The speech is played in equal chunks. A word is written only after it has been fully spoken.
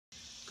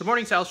Good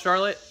morning, South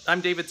Charlotte.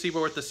 I'm David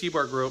Scibor with the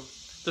Scibor Group.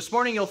 This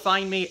morning you'll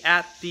find me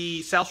at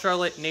the South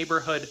Charlotte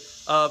neighborhood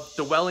of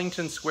the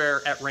Wellington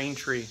Square at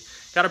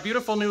Raintree. Got a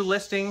beautiful new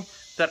listing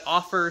that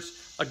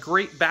offers a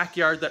great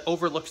backyard that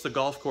overlooks the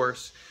golf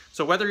course.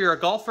 So whether you're a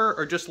golfer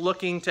or just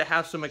looking to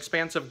have some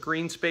expansive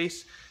green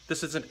space,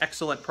 this is an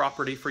excellent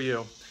property for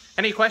you.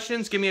 Any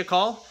questions, give me a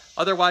call.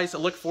 Otherwise, I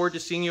look forward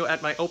to seeing you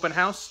at my open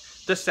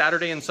house this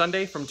Saturday and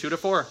Sunday from 2 to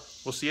 4.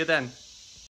 We'll see you then.